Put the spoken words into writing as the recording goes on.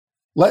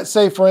let's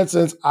say, for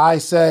instance, I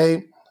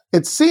say,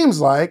 it seems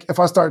like if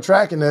I start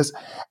tracking this,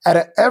 out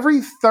of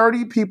every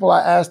 30 people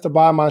I ask to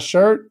buy my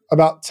shirt,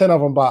 about 10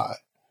 of them buy.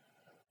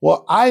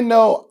 Well, I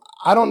know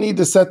I don't need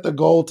to set the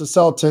goal to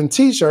sell 10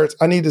 t-shirts.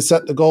 I need to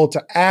set the goal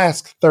to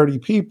ask 30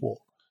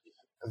 people.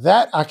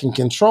 That I can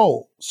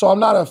control. So I'm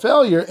not a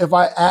failure if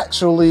I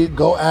actually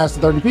go ask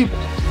 30 people.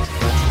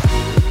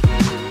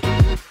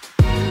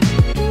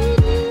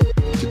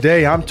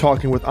 Today, I'm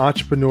talking with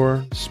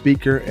entrepreneur,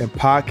 speaker, and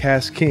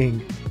podcast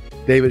king,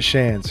 David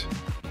Shands.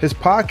 His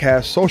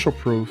podcast, Social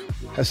Proof,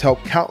 has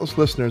helped countless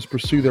listeners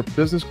pursue their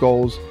business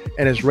goals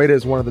and is rated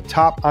as one of the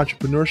top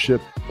entrepreneurship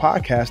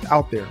podcasts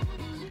out there.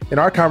 In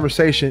our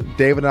conversation,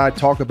 David and I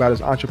talk about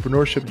his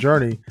entrepreneurship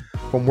journey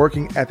from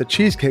working at the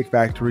Cheesecake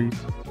Factory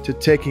to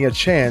taking a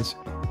chance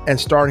and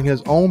starting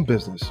his own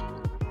business,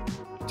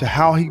 to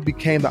how he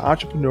became the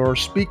entrepreneur,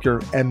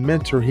 speaker, and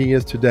mentor he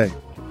is today.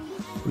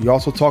 We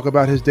also talk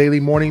about his daily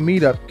morning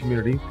meetup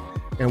community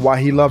and why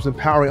he loves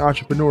empowering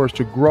entrepreneurs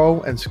to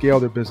grow and scale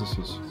their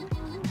businesses.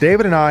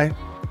 David and I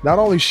not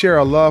only share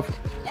a love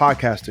for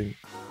podcasting,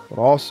 but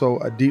also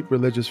a deep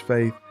religious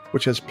faith,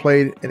 which has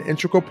played an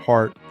integral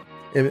part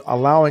in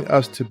allowing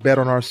us to bet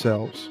on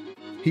ourselves.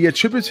 He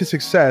attributes his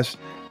success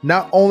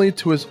not only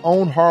to his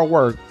own hard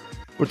work,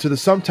 but to the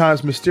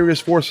sometimes mysterious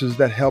forces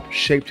that helped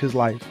shape his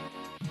life.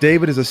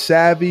 David is a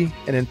savvy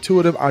and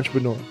intuitive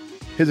entrepreneur.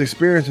 His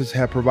experiences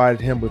have provided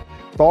him with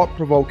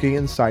thought-provoking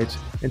insights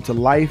into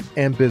life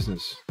and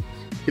business.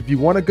 If you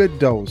want a good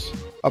dose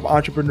of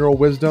entrepreneurial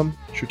wisdom,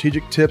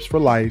 strategic tips for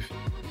life,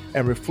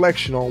 and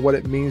reflection on what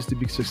it means to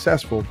be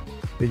successful,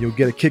 then you'll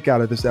get a kick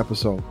out of this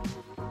episode.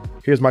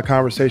 Here's my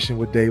conversation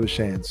with David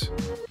Shands.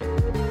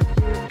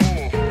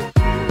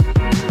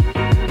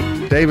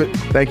 David,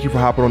 thank you for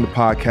hopping on the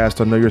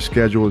podcast. I know your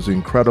schedule is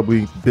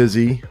incredibly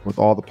busy with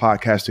all the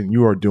podcasting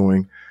you are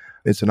doing.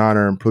 It's an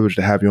honor and privilege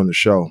to have you on the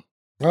show.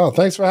 Oh,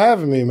 thanks for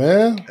having me,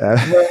 man.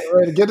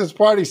 Ready to get this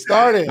party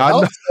started.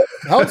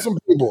 Help some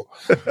people.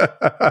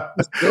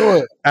 Let's do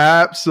it.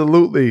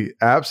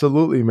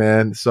 Absolutely,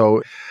 man.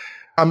 So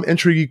I'm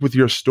intrigued with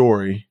your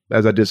story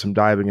as I did some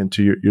diving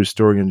into your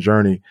story and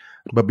journey.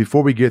 But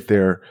before we get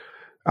there,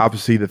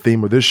 obviously the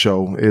theme of this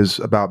show is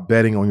about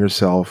betting on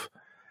yourself.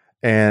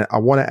 And I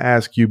want to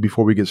ask you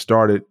before we get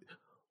started,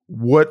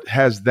 what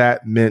has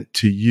that meant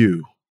to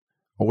you?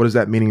 Or what is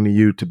that meaning to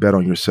you to bet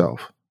on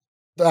yourself?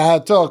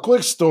 I'll tell a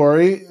quick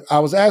story. I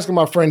was asking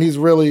my friend, he's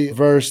really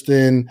versed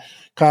in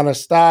kind of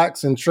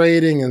stocks and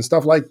trading and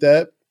stuff like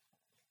that.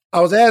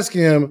 I was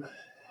asking him,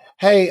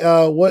 hey,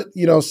 what,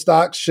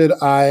 stocks should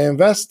I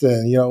invest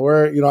in?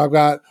 I've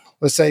got,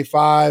 let's say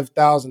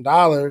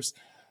 $5,000,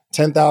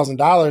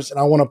 $10,000, and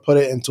I want to put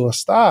it into a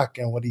stock.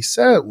 And what he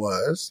said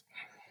was,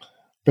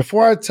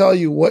 before I tell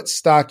you what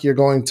stock you're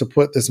going to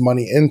put this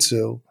money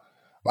into,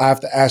 I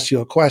have to ask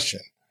you a question.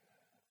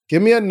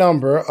 Give me a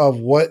number of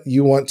what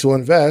you want to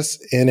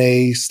invest in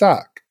a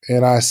stock.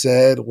 And I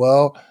said,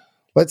 well,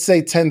 let's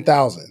say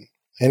 10,000.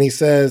 And he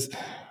says,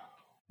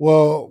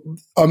 well,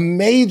 a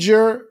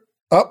major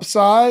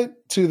upside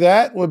to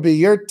that would be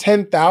your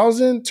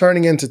 10,000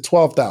 turning into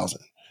 12,000.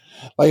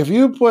 Like if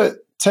you put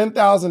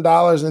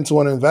 $10,000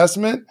 into an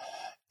investment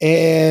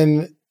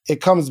and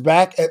it comes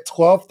back at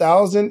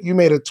 12,000, you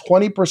made a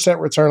 20%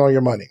 return on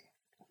your money.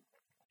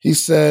 He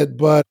said,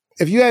 but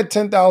if you had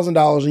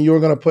 $10,000 and you were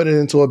going to put it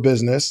into a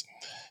business,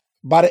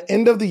 by the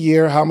end of the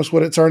year, how much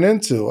would it turn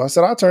into? I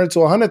said, I'll turn it to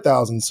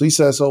 100,000. So he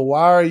said, so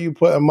why are you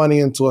putting money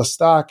into a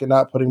stock and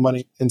not putting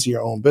money into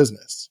your own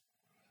business?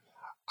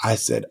 I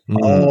said,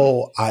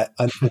 oh, I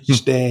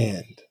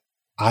understand.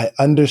 I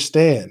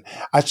understand.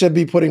 I should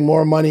be putting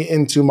more money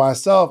into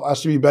myself. I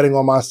should be betting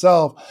on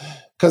myself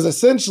because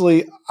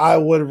essentially I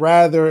would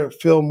rather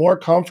feel more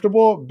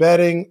comfortable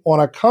betting on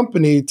a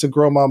company to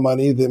grow my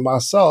money than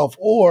myself.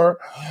 Or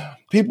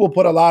people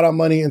put a lot of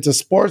money into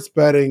sports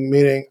betting,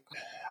 meaning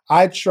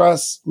I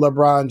trust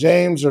LeBron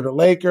James or the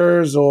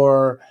Lakers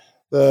or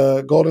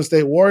the Golden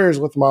State Warriors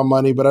with my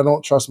money, but I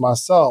don't trust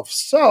myself.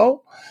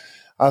 So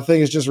I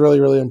think it's just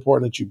really, really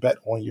important that you bet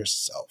on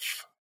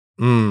yourself.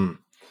 And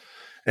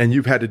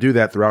you've had to do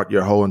that throughout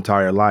your whole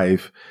entire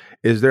life.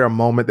 Is there a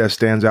moment that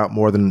stands out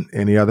more than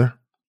any other?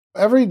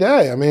 Every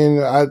day. I mean,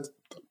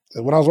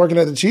 when I was working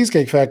at the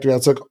Cheesecake Factory, I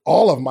took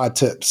all of my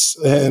tips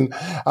and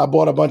I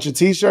bought a bunch of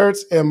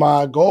t-shirts. And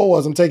my goal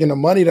was I'm taking the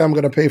money that I'm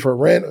going to pay for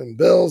rent and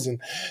bills and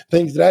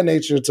things of that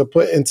nature to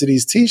put into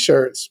these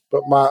t-shirts.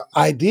 But my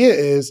idea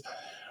is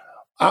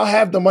I'll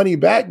have the money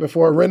back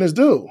before rent is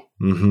due.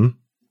 Mm-hmm.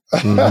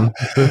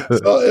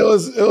 So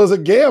it was a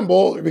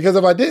gamble because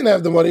if I didn't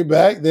have the money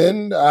back,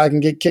 then I can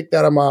get kicked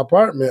out of my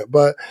apartment.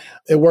 But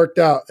it worked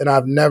out and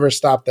I've never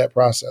stopped that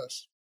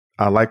process.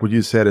 I like what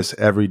you said. It's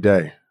every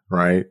day,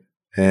 right?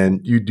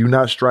 And you do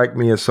not strike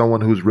me as someone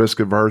who's risk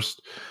averse.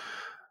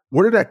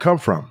 Where did that come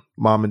from?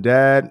 Mom and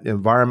dad,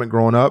 environment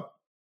growing up?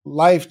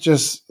 Life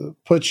just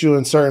puts you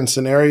in certain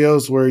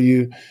scenarios where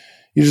you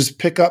just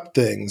pick up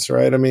things,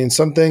 right? I mean,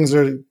 some things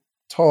are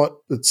taught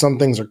that some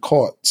things are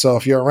caught. So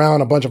if you're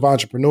around a bunch of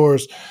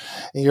entrepreneurs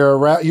and you're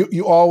around,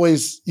 you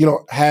always,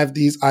 have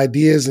these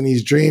ideas and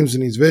these dreams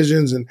and these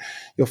visions, and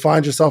you'll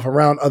find yourself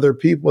around other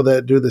people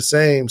that do the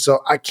same. So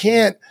I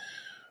can't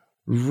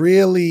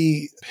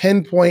really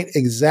pinpoint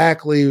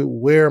exactly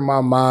where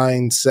my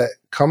mindset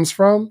comes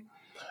from,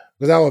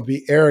 because that would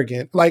be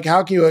arrogant. Like,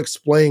 how can you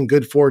explain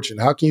good fortune?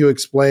 How can you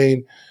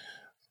explain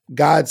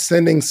God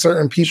sending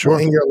certain people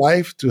in your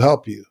life to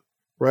help you,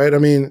 right? I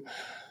mean,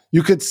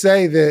 you could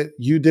say that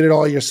you did it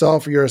all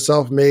yourself, or you're a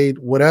self-made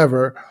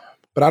whatever,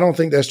 but I don't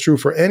think that's true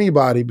for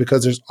anybody,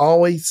 because there's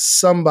always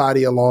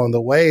somebody along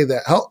the way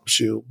that helps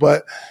you.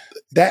 But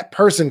that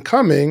person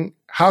coming,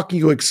 how can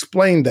you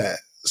explain that?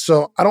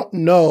 So I don't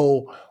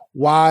know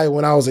why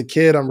when I was a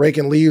kid, I'm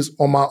raking leaves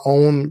on my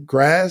own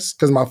grass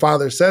because my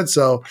father said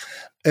so.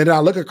 And I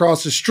look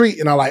across the street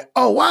and I'm like,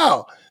 oh,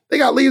 wow, they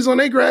got leaves on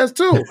their grass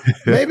too.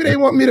 Maybe they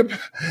want me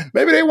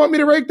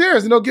to rake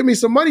theirs and they'll give me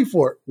some money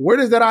for it. Where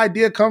does that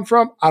idea come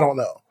from? I don't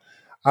know.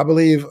 I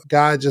believe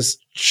God just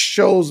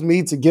shows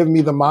me to give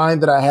me the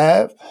mind that I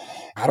have.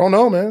 I don't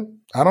know, man.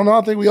 I don't know.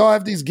 I think we all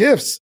have these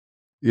gifts.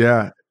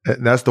 Yeah.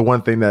 That's the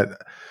one thing that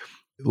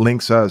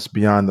links us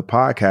beyond the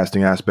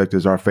podcasting aspect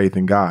is our faith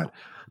in God.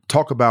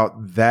 Talk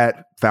about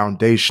that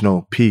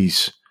foundational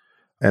piece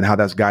and how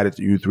that's guided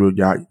you through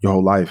your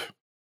whole life.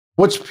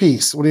 Which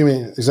piece? What do you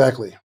mean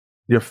exactly?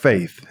 Your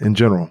faith in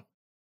general.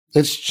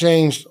 It's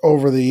changed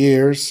over the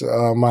years.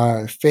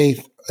 My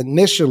faith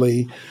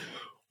initially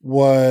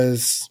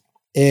was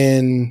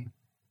in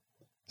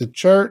the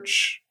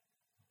church,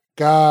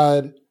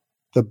 God,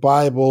 the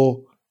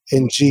Bible,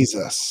 and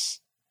Jesus.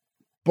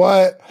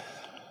 But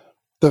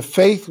the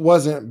faith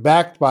wasn't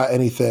backed by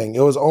anything.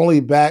 It was only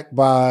backed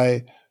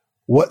by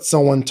what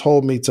someone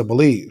told me to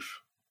believe,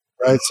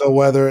 right? So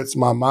whether it's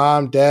my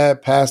mom,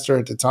 dad, pastor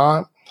at the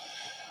time,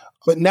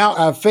 but now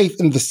I have faith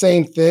in the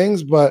same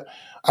things, but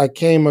I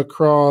came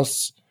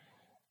across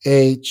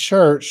a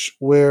church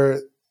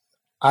where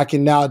I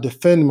can now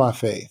defend my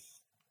faith.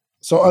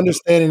 So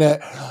understanding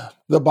that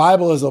the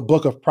Bible is a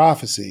book of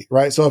prophecy,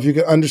 right? So if you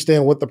can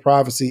understand what the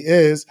prophecy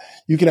is,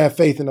 you can have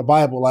faith in the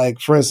Bible. Like,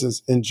 for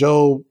instance, in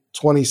Job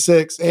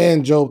 26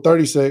 and Job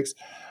 36,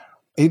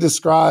 he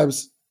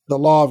describes the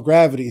law of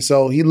gravity.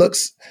 So he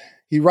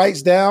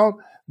writes down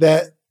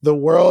that the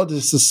world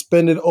is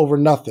suspended over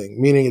nothing,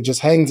 meaning it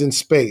just hangs in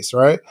space,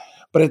 right?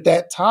 But at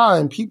that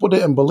time, people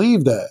didn't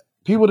believe that.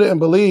 People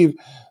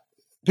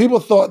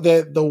thought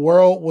that the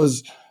world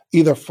was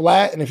either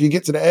flat, and if you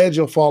get to the edge,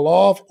 you'll fall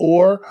off,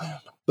 or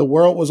the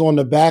world was on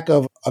the back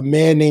of a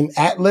man named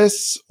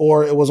Atlas,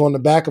 or it was on the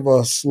back of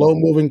a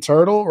slow-moving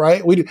turtle,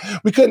 right? We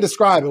couldn't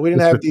describe it. We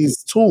didn't have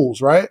these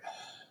tools, right?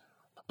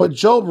 But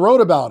Job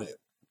wrote about it,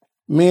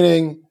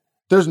 meaning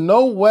there's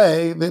no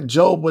way that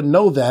Job would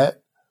know that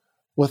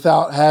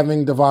without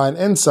having divine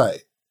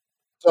insight.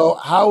 So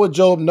how would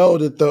Job know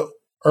that the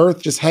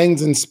earth just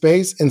hangs in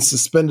space and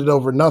suspended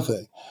over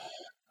nothing?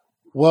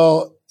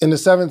 Well, in the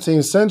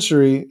 17th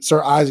century,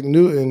 Sir Isaac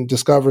Newton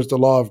discovers the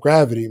law of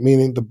gravity,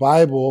 meaning the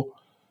Bible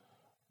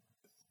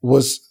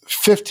was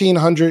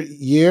 1,500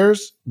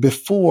 years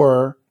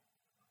before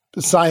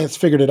the science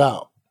figured it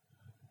out.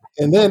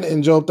 And then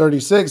in Job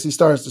 36, he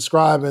starts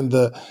describing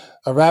the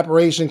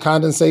evaporation,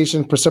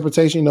 condensation,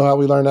 precipitation. You know how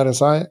we learn that in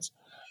science?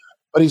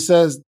 But he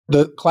says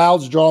the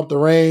clouds draw up the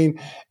rain,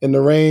 and the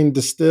rain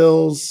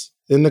distills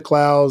in the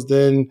clouds,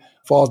 then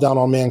falls down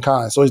on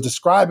mankind. So he's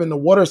describing the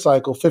water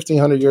cycle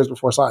 1,500 years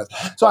before science.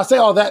 So I say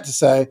all that to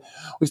say,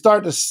 we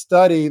start to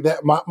study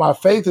that my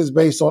faith is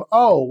based on,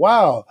 oh,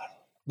 wow,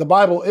 the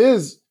Bible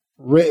is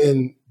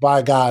written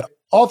by God,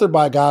 authored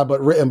by God, but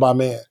written by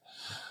man.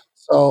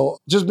 So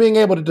just being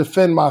able to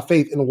defend my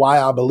faith and why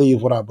I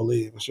believe what I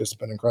believe, it's just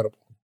been incredible.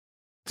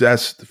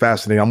 That's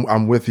fascinating.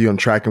 I'm with you. I'm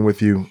tracking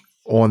with you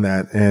on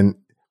that. And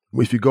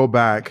if you go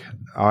back,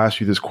 I'll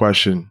ask you this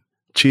question.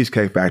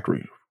 Cheesecake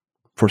Factory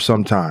for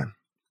some time.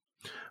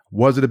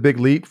 Was it a big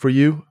leap for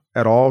you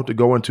at all to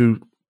go into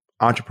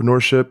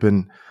entrepreneurship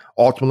and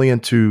ultimately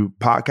into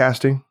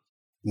podcasting?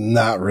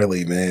 Not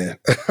really, man.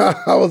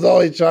 I was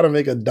always trying to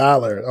make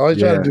 $1, always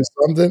trying to do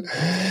something.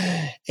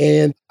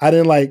 And I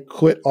didn't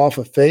quit off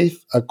of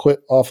faith. I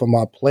quit off of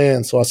my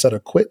plan. So I set a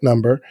quit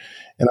number.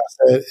 And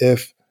I said,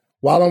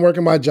 while I'm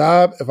working my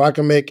job, if I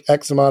can make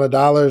X amount of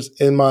dollars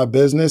in my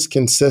business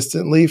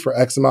consistently for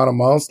X amount of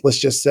months, let's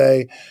just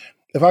say,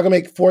 if I can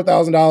make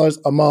 $4,000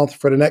 a month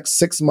for the next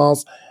 6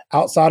 months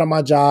outside of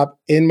my job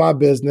in my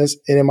business,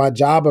 and in my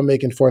job, I'm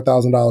making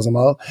 $4,000 a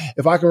month.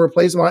 If I can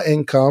replace my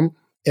income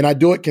and I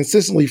do it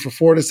consistently for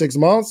 4 to 6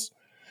 months,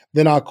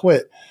 then I'll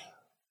quit.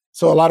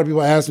 So a lot of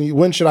people ask me,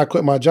 when should I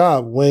quit my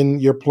job?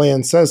 When your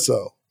plan says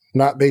so,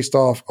 not based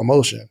off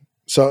emotion.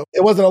 So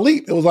it wasn't a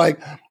leap. It was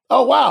like,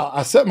 oh, wow,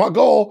 I set my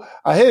goal,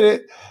 I hit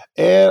it,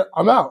 and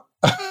I'm out.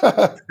 That's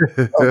how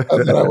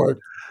that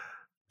worked.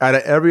 Out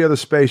of every other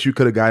space you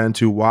could have got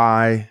into,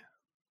 why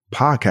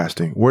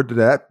podcasting? Where did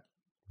that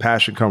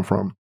passion come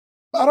from?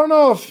 I don't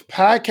know if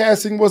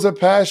podcasting was a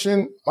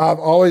passion. I've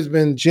always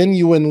been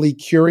genuinely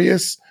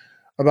curious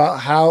about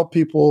how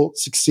people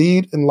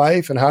succeed in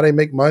life and how they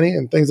make money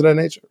and things of that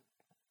nature.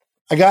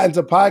 I got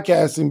into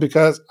podcasting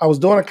because I was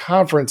doing a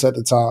conference at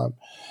the time,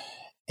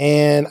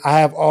 and I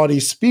have all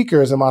these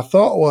speakers. And my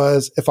thought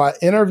was, if I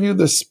interview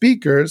the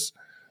speakers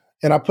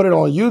and I put it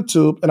on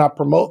YouTube and I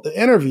promote the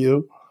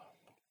interview,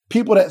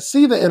 people that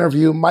see the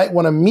interview might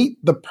want to meet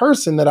the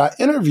person that I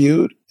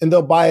interviewed, and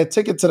they'll buy a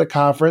ticket to the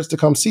conference to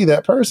come see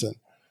that person.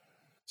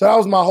 So that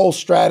was my whole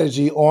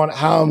strategy on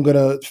how I'm going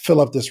to fill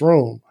up this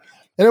room.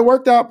 And it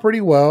worked out pretty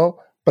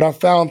well. But I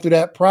found through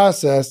that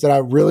process that I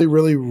really,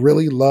 really,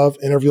 really love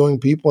interviewing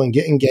people and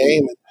getting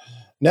game and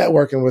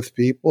networking with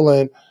people.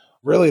 And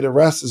really the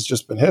rest has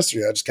just been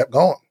history. I just kept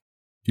going.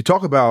 You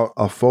talk about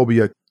a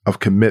phobia of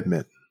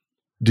commitment.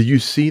 Do you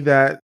see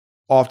that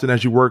often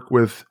as you work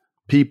with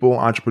people,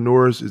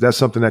 entrepreneurs? Is that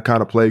something that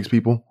kind of plagues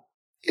people?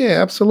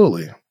 Yeah,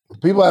 absolutely.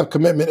 People have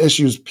commitment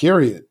issues,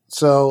 period.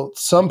 So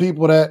some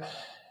people that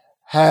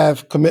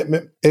have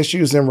commitment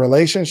issues in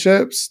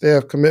relationships, they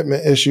have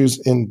commitment issues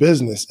in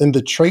business, and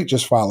the trait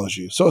just follows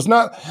you. So it's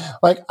not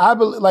like, I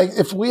believe, like,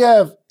 if we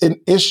have an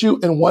issue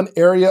in one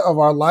area of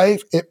our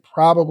life, it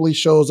probably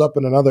shows up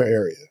in another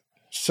area.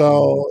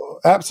 So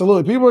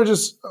absolutely. People are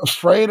just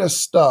afraid of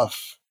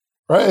stuff,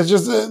 right?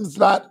 It's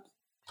not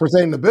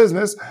pertaining to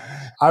business.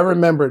 I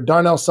remember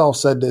Darnell Self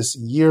said this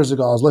years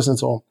ago. I was listening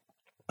to him,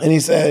 and he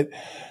said,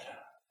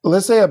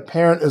 let's say a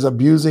parent is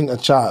abusing a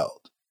child.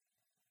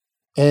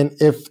 And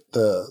if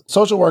the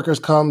social workers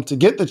come to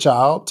get the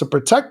child to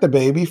protect the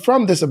baby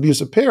from this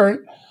abusive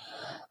parent,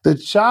 the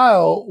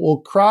child will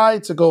cry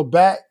to go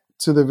back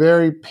to the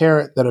very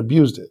parent that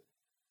abused it.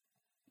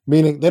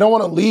 Meaning they don't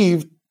want to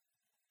leave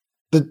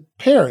the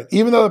parent,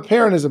 even though the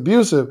parent is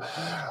abusive,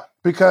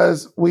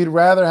 because we'd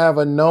rather have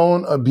a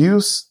known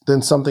abuse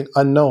than something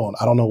unknown.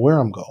 I don't know where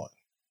I'm going,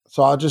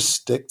 so I'll just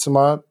stick to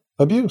my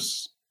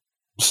abuse.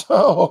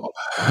 So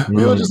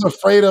we were just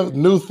afraid of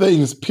new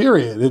things,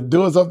 period. And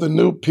doing something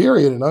new,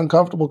 period. And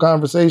uncomfortable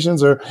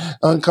conversations or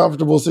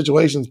uncomfortable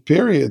situations,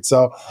 period.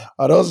 So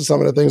those are some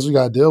of the things we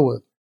got to deal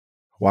with.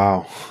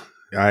 Wow.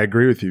 I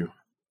agree with you.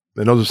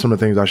 And those are some of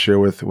the things I share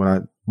with when I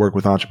work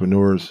with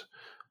entrepreneurs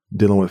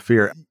dealing with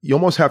fear. You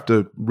almost have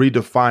to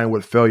redefine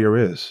what failure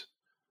is,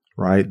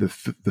 right? The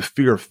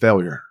fear of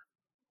failure,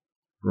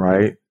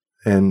 right?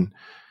 And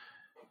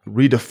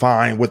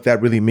redefine what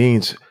that really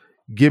means.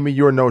 Give me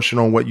your notion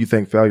on what you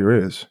think failure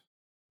is.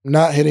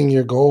 Not hitting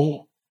your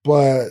goal,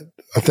 but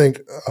I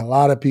think a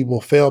lot of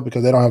people fail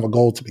because they don't have a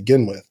goal to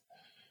begin with.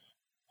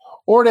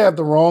 Or they have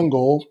the wrong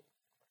goal.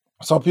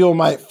 Some people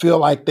might feel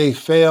like they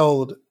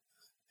failed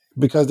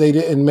because they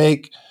didn't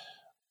make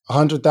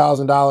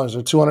 $100,000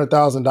 or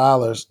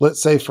 $200,000.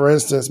 Let's say, for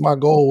instance, my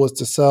goal was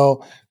to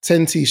sell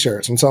 10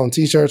 t-shirts. I'm selling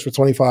t-shirts for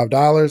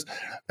 $25,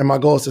 and my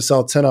goal is to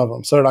sell 10 of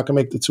them so that I can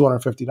make the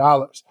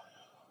 $250.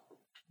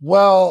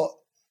 Well,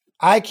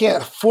 I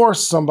can't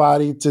force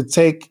somebody to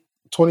take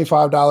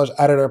 $25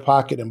 out of their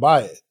pocket and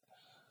buy it.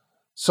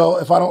 So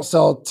if I don't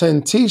sell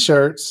 10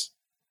 t-shirts,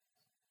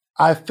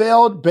 I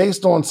failed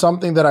based on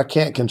something that I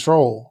can't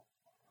control.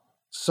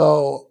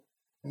 So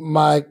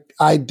my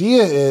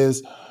idea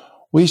is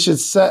we should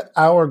set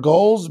our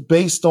goals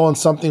based on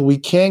something we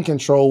can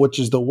control, which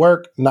is the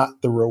work,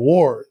 not the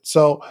reward.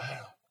 So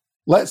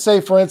let's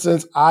say, for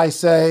instance, I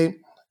say,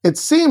 it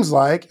seems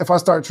like if I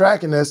start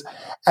tracking this,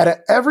 out of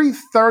every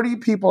 30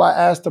 people I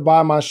ask to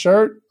buy my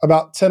shirt,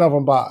 about 10 of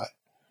them buy.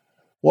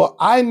 Well,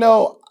 I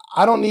know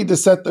I don't need to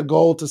set the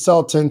goal to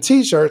sell 10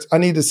 t-shirts. I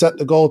need to set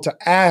the goal to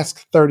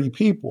ask 30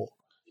 people.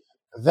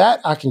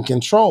 That I can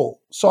control.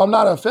 So I'm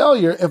not a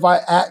failure if I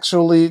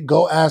actually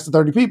go ask the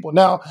 30 people.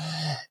 Now,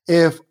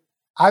 if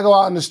I go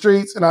out in the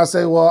streets and I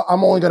say, well,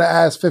 I'm only going to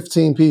ask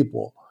 15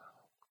 people.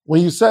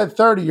 When you said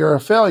 30, you're a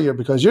failure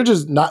because you're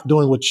just not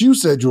doing what you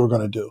said you were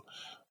going to do.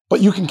 But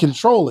you can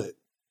control it.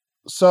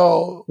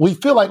 So we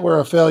feel like we're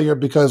a failure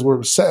because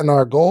we're setting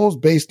our goals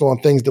based on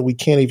things that we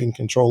can't even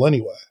control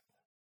anyway.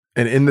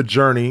 And in the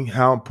journey,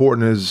 how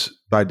important is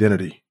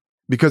identity?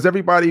 Because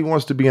everybody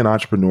wants to be an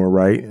entrepreneur,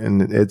 right?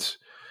 And it's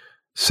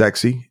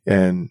sexy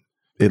and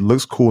it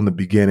looks cool in the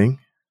beginning,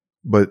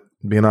 but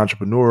being an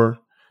entrepreneur,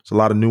 there's a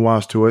lot of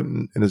nuance to it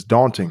and it's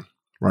daunting,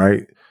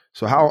 right?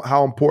 So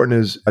how important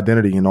is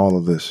identity in all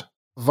of this?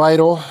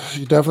 Vital.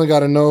 You definitely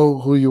got to know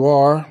who you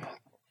are.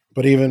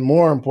 But even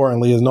more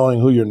importantly is knowing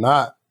who you're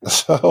not.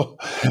 So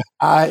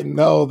I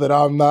know that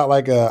I'm not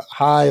like a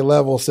high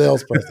level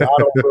salesperson. I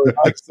don't really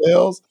like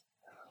sales.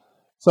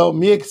 So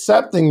me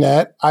accepting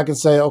that, I can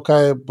say,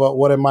 okay, but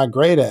what am I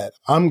great at?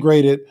 I'm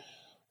great at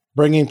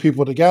bringing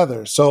people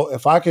together. So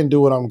if I can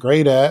do what I'm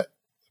great at,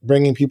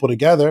 bringing people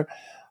together,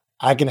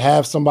 I can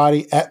have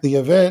somebody at the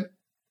event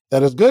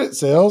that is good at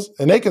sales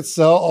and they could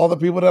sell all the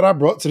people that I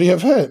brought to the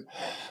event.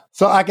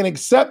 So I can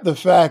accept the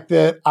fact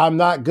that I'm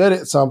not good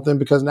at something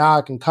because now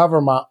I can cover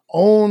my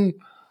own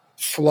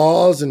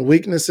flaws and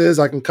weaknesses.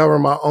 I can cover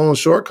my own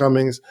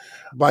shortcomings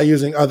by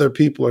using other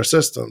people or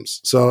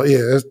systems. So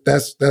yeah,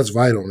 that's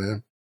vital,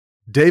 man.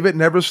 David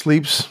Never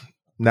Sleeps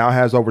now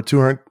has over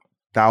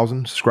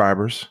 200,000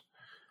 subscribers.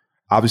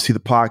 Obviously,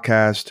 the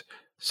podcast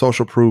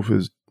Social Proof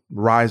is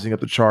rising up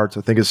the charts.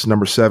 I think it's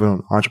number 7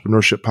 on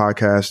Entrepreneurship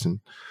Podcast and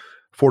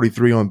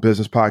 43 on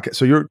Business Podcast.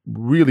 So you're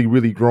really,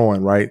 really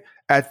growing, right?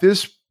 At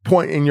this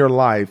point in your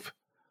life,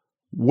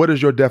 what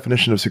is your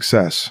definition of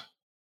success?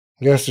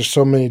 I guess there's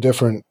so many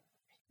different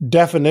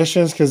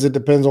definitions because it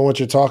depends on what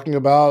you're talking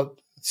about.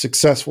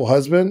 Successful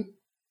husband.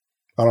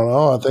 I don't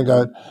know. I think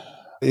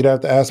you'd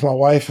have to ask my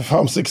wife if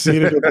I'm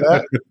succeeding at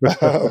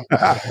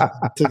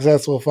that.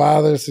 Successful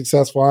father,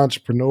 successful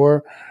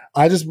entrepreneur.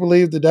 I just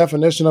believe the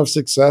definition of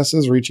success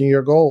is reaching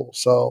your goal.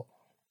 So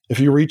if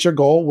you reach your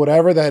goal,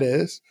 whatever that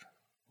is,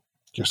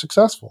 you're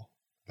successful.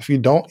 If you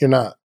don't, you're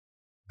not.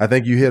 I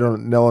think you hit on a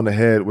nail on the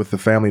head with the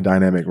family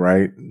dynamic,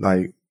 right?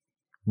 Like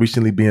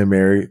recently being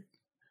married,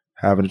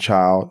 having a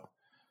child.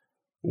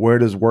 Where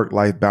does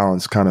work-life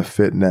balance kind of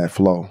fit in that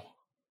flow?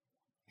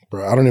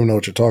 Bro, I don't even know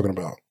what you're talking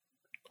about.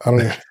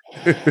 I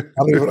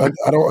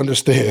don't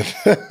understand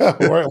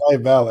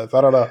work-life balance.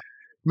 I don't know.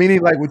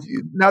 Meaning, like,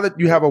 now that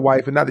you have a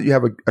wife and now that you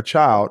have a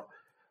child,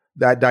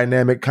 that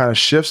dynamic kind of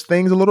shifts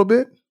things a little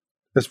bit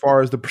as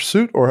far as the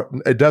pursuit, or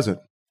it doesn't?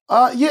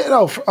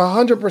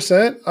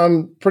 100%.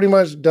 I'm pretty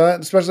much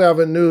done, especially I have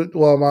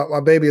my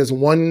baby is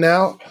 1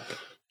 now,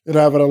 and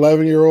I have an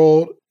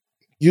 11-year-old.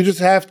 You just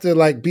have to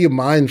like be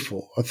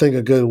mindful. I think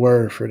a good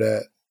word for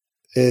that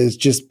is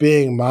just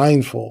being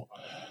mindful.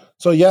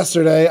 So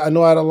yesterday, I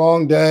know I had a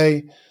long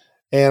day,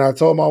 and I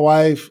told my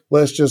wife,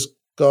 let's just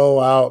go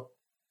out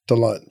to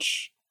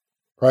lunch,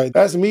 right?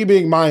 That's me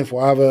being mindful.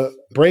 I have a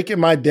break in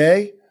my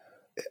day.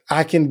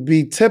 I can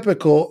be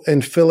typical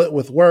and fill it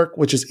with work,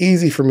 which is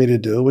easy for me to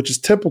do, which is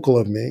typical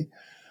of me,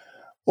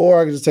 or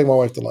I can just take my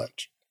wife to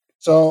lunch.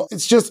 So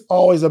it's just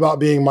always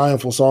about being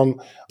mindful. So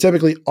I'm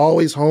typically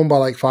always home by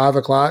like 5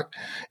 o'clock,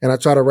 and I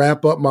try to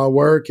wrap up my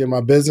work and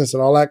my business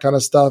and all that kind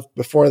of stuff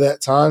before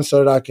that time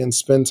so that I can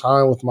spend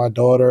time with my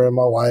daughter and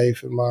my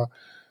wife and my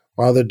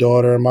other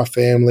daughter and my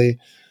family.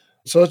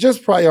 So it's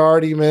just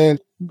priority, man.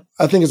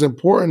 I think it's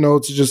important, though,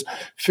 to just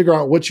figure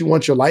out what you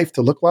want your life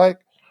to look like.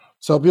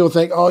 So people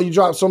think, oh, you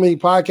drop so many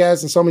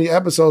podcasts and so many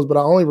episodes, but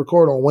I only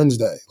record on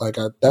Wednesday.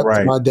 That's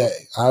right. My day.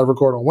 I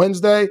record on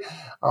Wednesday.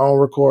 I don't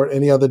record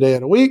any other day of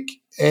the week.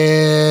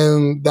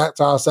 And that's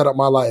how I set up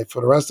my life.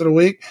 For the rest of the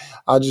week,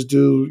 I just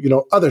do,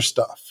 other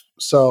stuff.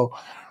 So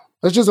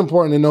it's just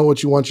important to know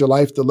what you want your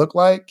life to look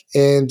like,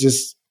 and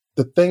just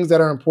the things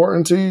that are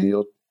important to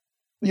you,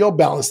 you'll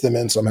balance them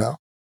in somehow.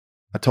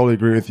 I totally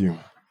agree with you.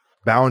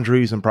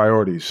 Boundaries and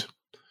priorities.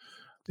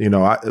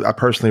 I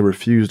personally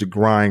refuse to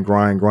grind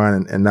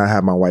and not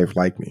have my wife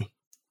like me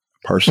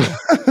personally.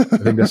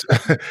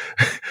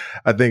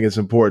 I think it's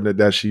important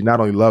that she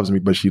not only loves me,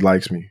 but she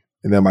likes me.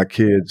 And then my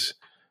kids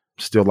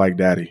still like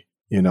daddy,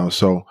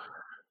 so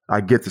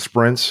I get the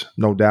sprints,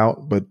 no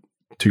doubt. But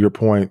to your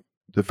point,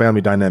 the family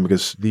dynamic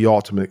is the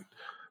ultimate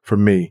for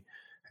me.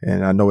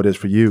 And I know it is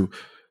for you.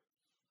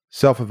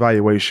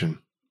 Self-evaluation.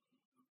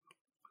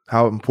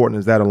 How important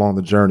is that along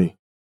the journey?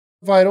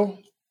 Vital.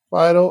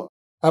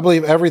 I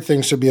believe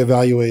everything should be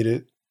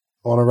evaluated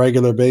on a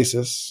regular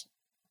basis.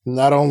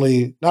 Not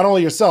only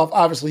yourself,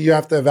 obviously you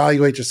have to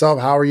evaluate yourself.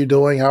 How are you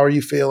doing? How are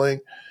you feeling?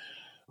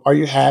 Are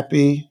you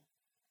happy?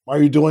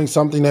 Are you doing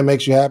something that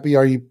makes you happy?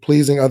 Are you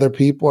pleasing other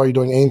people? Are you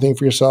doing anything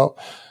for yourself?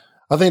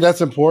 I think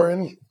that's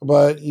important,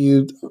 but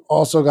you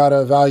also got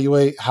to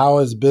evaluate, how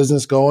is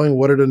business going?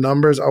 What are the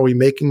numbers? Are we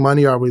making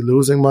money? Are we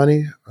losing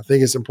money? I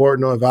think it's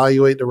important to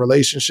evaluate the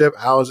relationship.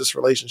 How is this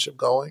relationship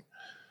going?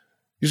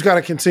 You just got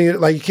to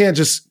continue. You can't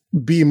just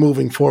be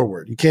moving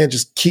forward. You can't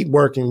just keep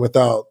working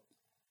without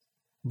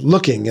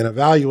looking and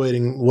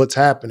evaluating what's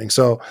happening.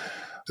 So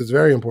it's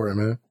very important,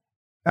 man.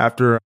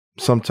 After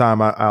some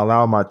time, I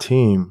allow my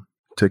team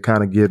to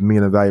kind of give me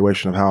an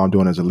evaluation of how I'm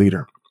doing as a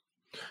leader.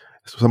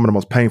 Some of the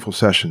most painful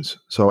sessions.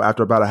 So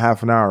after about a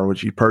half an hour,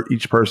 which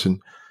each person,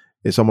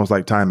 it's almost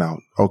like timeout.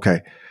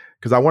 Okay.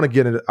 Because I want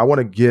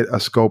to get a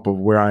scope of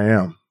where I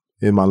am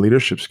in my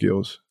leadership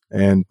skills.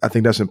 And I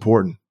think that's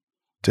important,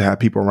 to have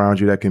people around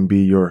you that can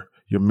be your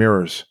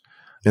mirrors.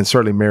 And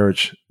certainly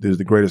marriage is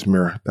the greatest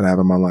mirror that I have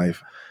in my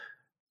life.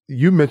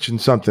 You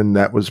mentioned something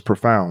that was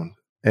profound.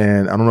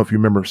 And I don't know if you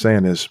remember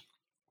saying this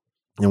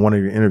in one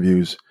of your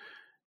interviews.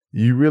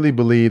 You really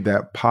believe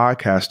that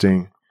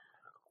podcasting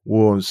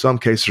will in some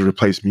cases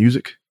replace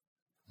music.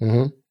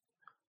 Mm-hmm.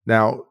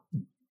 Now,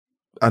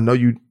 I know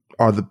you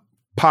are the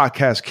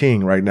podcast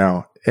king right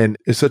now, and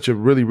it's such a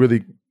really,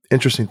 really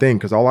interesting thing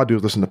because all I do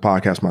is listen to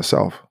podcasts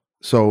myself.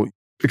 So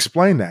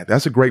explain that.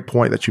 That's a great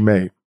point that you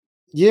made.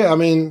 Yeah,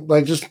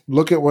 just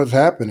look at what's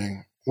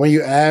happening. When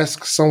you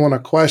ask someone a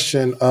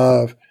question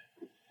of,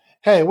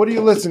 hey, what do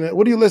you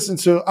listen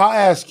to? I'll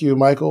ask you,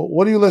 Michael,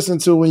 what do you listen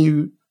to when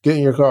you get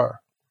in your car?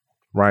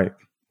 Right.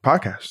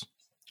 Podcast.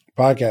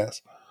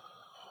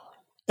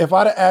 If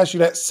I'd have asked you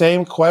that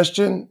same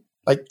question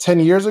like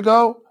 10 years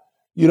ago,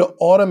 you'd have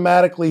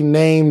automatically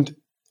named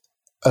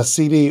a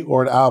CD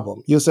or an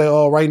album. You'll say,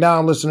 oh, right now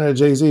I'm listening to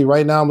Jay-Z.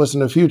 Right now I'm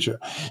listening to Future.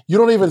 You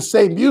don't even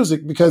say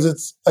music because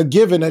it's a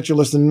given that you're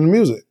listening to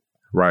music.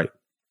 Right.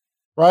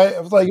 Right?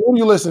 It's like, what are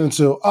you listening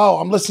to? Oh,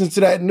 I'm listening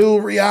to that new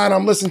Rihanna.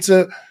 I'm listening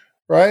to,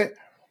 right?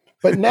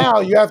 But now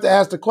you have to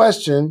ask the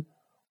question,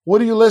 What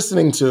are you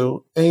listening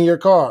to in your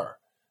car?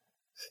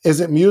 Is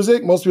it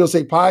music? Most people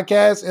say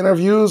podcasts,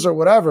 interviews, or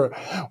whatever.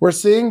 We're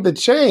seeing the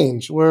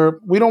change where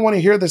we don't want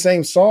to hear the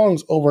same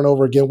songs over and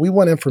over again. We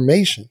want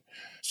information.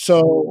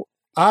 So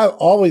I've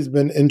always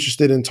been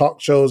interested in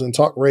talk shows and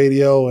talk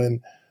radio, and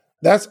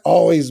that's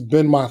always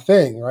been my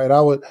thing, right?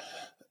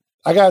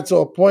 I got to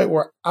a point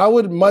where I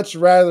would much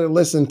rather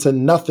listen to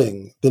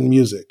nothing than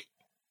music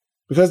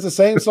because the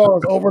same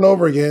songs over and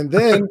over again.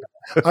 Then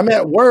I'm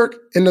at work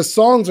and the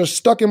songs are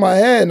stuck in my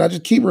head and I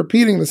just keep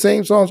repeating the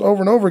same songs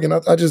over and over again.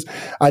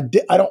 I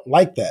don't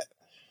like that.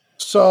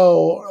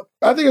 So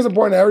I think it's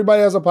important that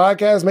everybody has a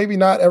podcast. Maybe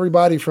not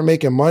everybody for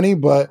making money,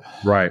 but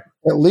right,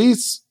 at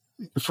least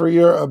for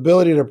your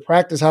ability to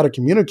practice how to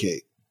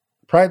communicate.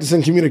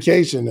 Practicing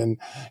communication and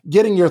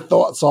getting your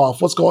thoughts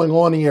off, what's going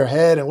on in your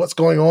head and what's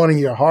going on in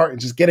your heart and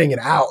just getting it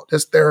out.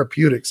 That's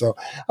therapeutic. So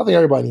I think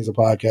everybody needs a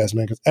podcast,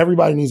 man, because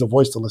everybody needs a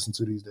voice to listen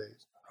to these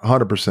days.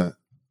 100%.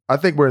 I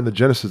think we're in the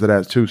genesis of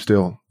that too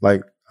still.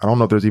 Like, I don't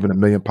know if there's even 1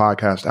 million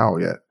podcasts out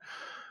yet.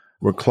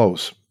 We're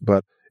close,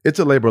 but it's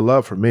a labor of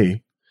love for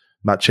me,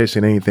 not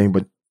chasing anything,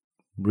 but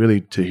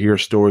really to hear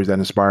stories that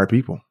inspire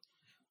people.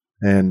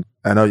 And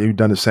I know you've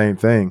done the same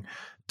thing.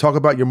 Talk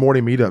about your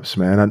morning meetups,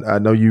 man. I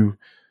know you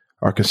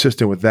are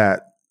consistent with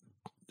that.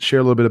 Share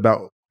a little bit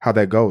about how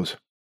that goes.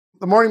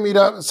 The Morning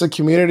Meetup is a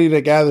community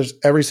that gathers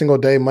every single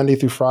day, Monday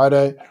through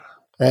Friday,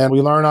 and we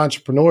learn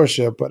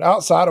entrepreneurship. But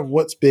outside of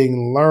what's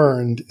being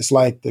learned, it's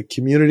like the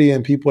community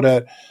and people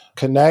that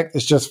connect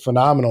is just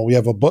phenomenal. We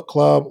have a book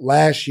club.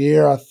 Last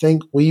year, I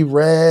think we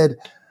read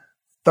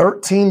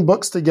 13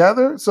 books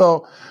together.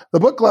 So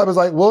the book club is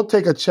like, we'll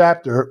take a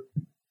chapter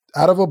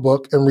out of a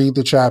book and read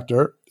the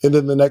chapter. And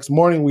then the next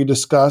morning we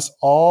discuss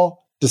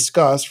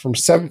from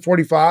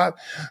 7:45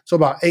 to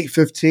about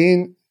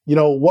 8:15,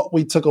 what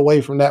we took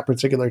away from that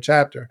particular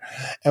chapter.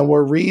 And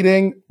we're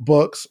reading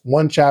books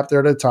one chapter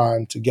at a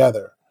time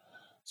together.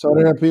 So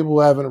there are people who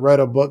haven't read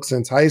a book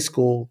since high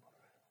school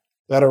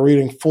that are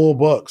reading full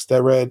books,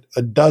 that read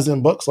a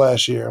dozen books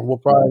last year. And we'll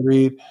probably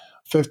read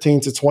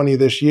 15 to 20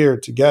 this year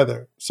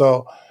together.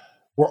 So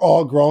we're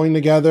all growing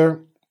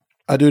together.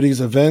 I do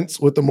these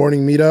events with the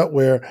Morning Meetup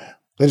where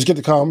they just get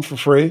to come for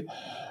free.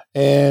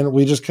 And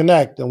we just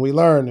connect and we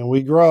learn and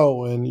we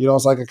grow. And,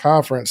 it's like a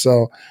conference.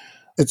 So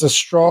it's a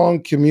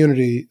strong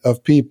community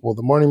of people.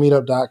 The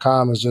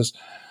morningmeetup.com is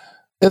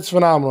it's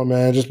phenomenal,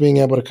 man. Just being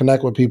able to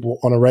connect with people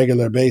on a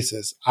regular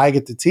basis. I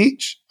get to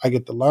teach. I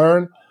get to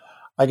learn.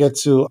 I get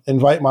to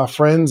invite my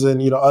friends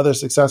and, other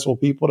successful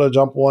people to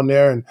jump on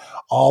there. And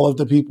all of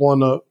the people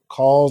on the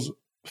calls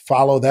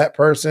follow that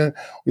person.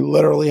 We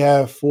literally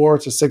have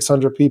 400 to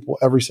 600 people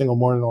every single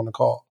morning on the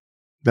call.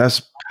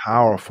 That's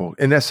powerful.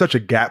 And that's such a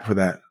gap for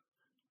that.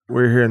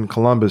 We're here in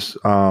Columbus.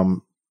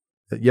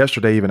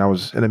 Yesterday, even I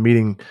was in a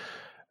meeting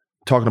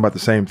talking about the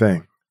same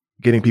thing,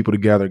 getting people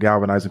together,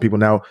 galvanizing people.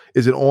 Now,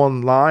 is it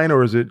online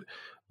or is it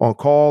on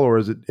call or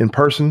is it in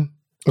person?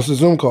 It's a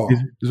Zoom call.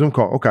 Zoom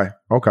call.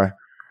 Okay.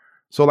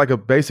 So like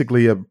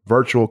basically a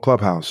virtual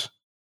clubhouse.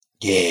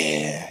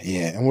 Yeah.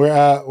 And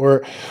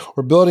we're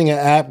building an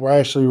app. We're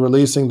actually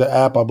releasing the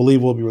app. I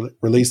believe we'll be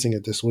releasing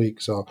it this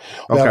week. So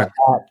we have an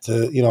app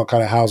to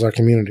kind of house our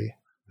community.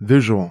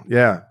 Visual.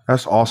 Yeah,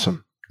 that's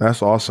awesome.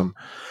 That's awesome.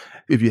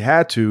 If you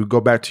had to go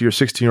back to your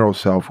 16-year-old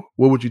self,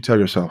 what would you tell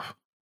yourself?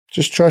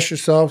 Just trust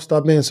yourself.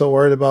 Stop being so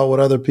worried about what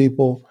other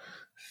people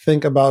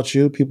think about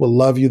you. People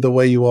love you the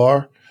way you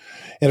are.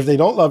 And if they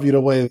don't love you the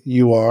way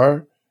you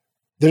are,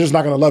 they're just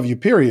not going to love you,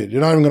 period.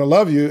 You're not even going to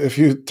love you if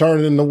you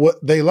turn into what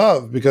they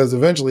love, because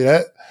eventually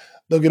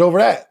they'll get over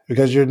that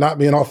because you're not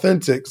being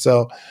authentic.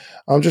 So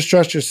just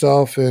trust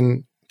yourself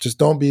and just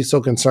don't be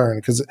so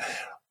concerned, because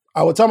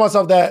I would tell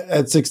myself that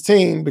at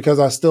 16 because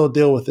I still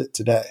deal with it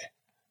today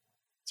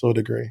to a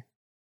degree.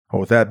 Well,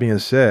 with that being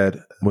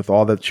said, with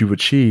all that you've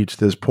achieved to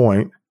this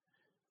point,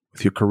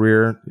 with your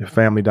career, your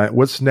family,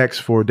 what's next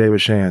for David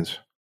Shands?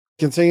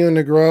 Continuing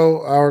to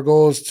grow. Our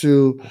goal is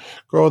to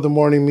grow the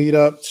Morning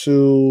Meetup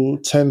to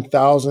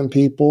 10,000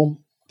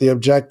 people. The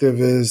objective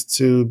is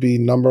to be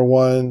number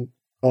one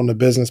on the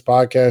business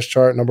podcast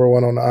chart, number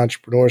one on the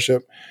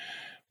entrepreneurship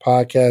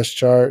podcast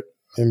chart,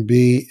 and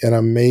be an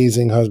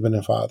amazing husband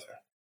and father.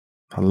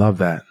 I love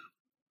that.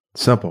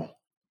 Simple,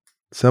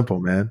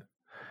 man.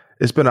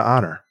 It's been an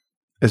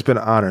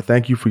honor.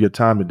 Thank you for your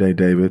time today,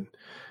 David.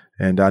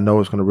 And I know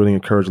it's going to really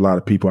encourage a lot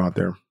of people out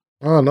there.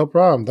 Oh, no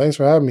problem. Thanks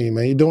for having me,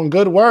 man. You're doing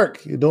good work.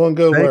 Thank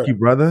you,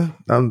 brother.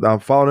 I'm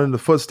following in the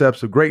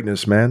footsteps of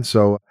greatness, man.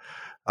 So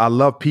I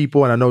love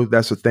people, and I know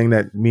that's a thing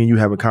that me and you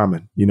have in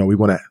common. We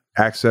want to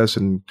access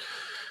and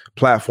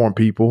platform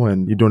people,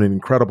 and you're doing an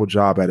incredible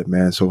job at it,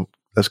 man. So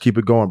let's keep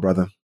it going,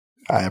 brother.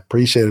 I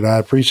appreciate it.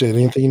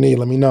 Anything you need,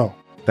 let me know.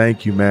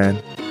 Thank you,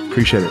 man.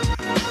 Appreciate it.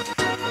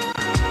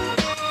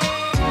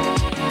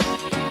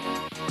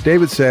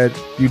 David said,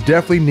 you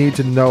definitely need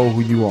to know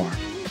who you are.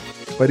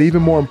 But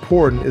even more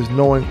important is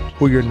knowing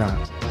who you're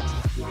not.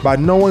 By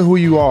knowing who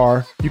you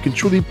are, you can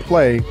truly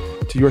play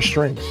to your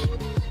strengths.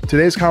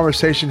 Today's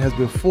conversation has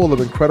been full of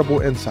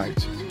incredible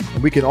insights,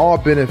 and we can all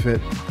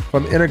benefit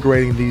from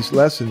integrating these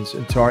lessons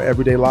into our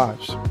everyday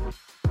lives.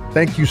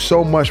 Thank you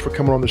so much for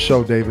coming on the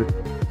show, David.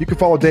 You can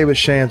follow David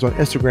Shands on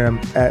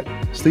Instagram at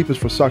Sleep is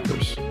for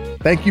Suckers.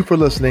 Thank you for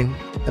listening.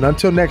 And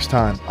until next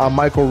time, I'm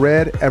Michael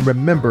Redd, and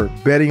remember,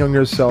 betting on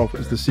yourself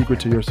is the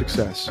secret to your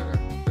success.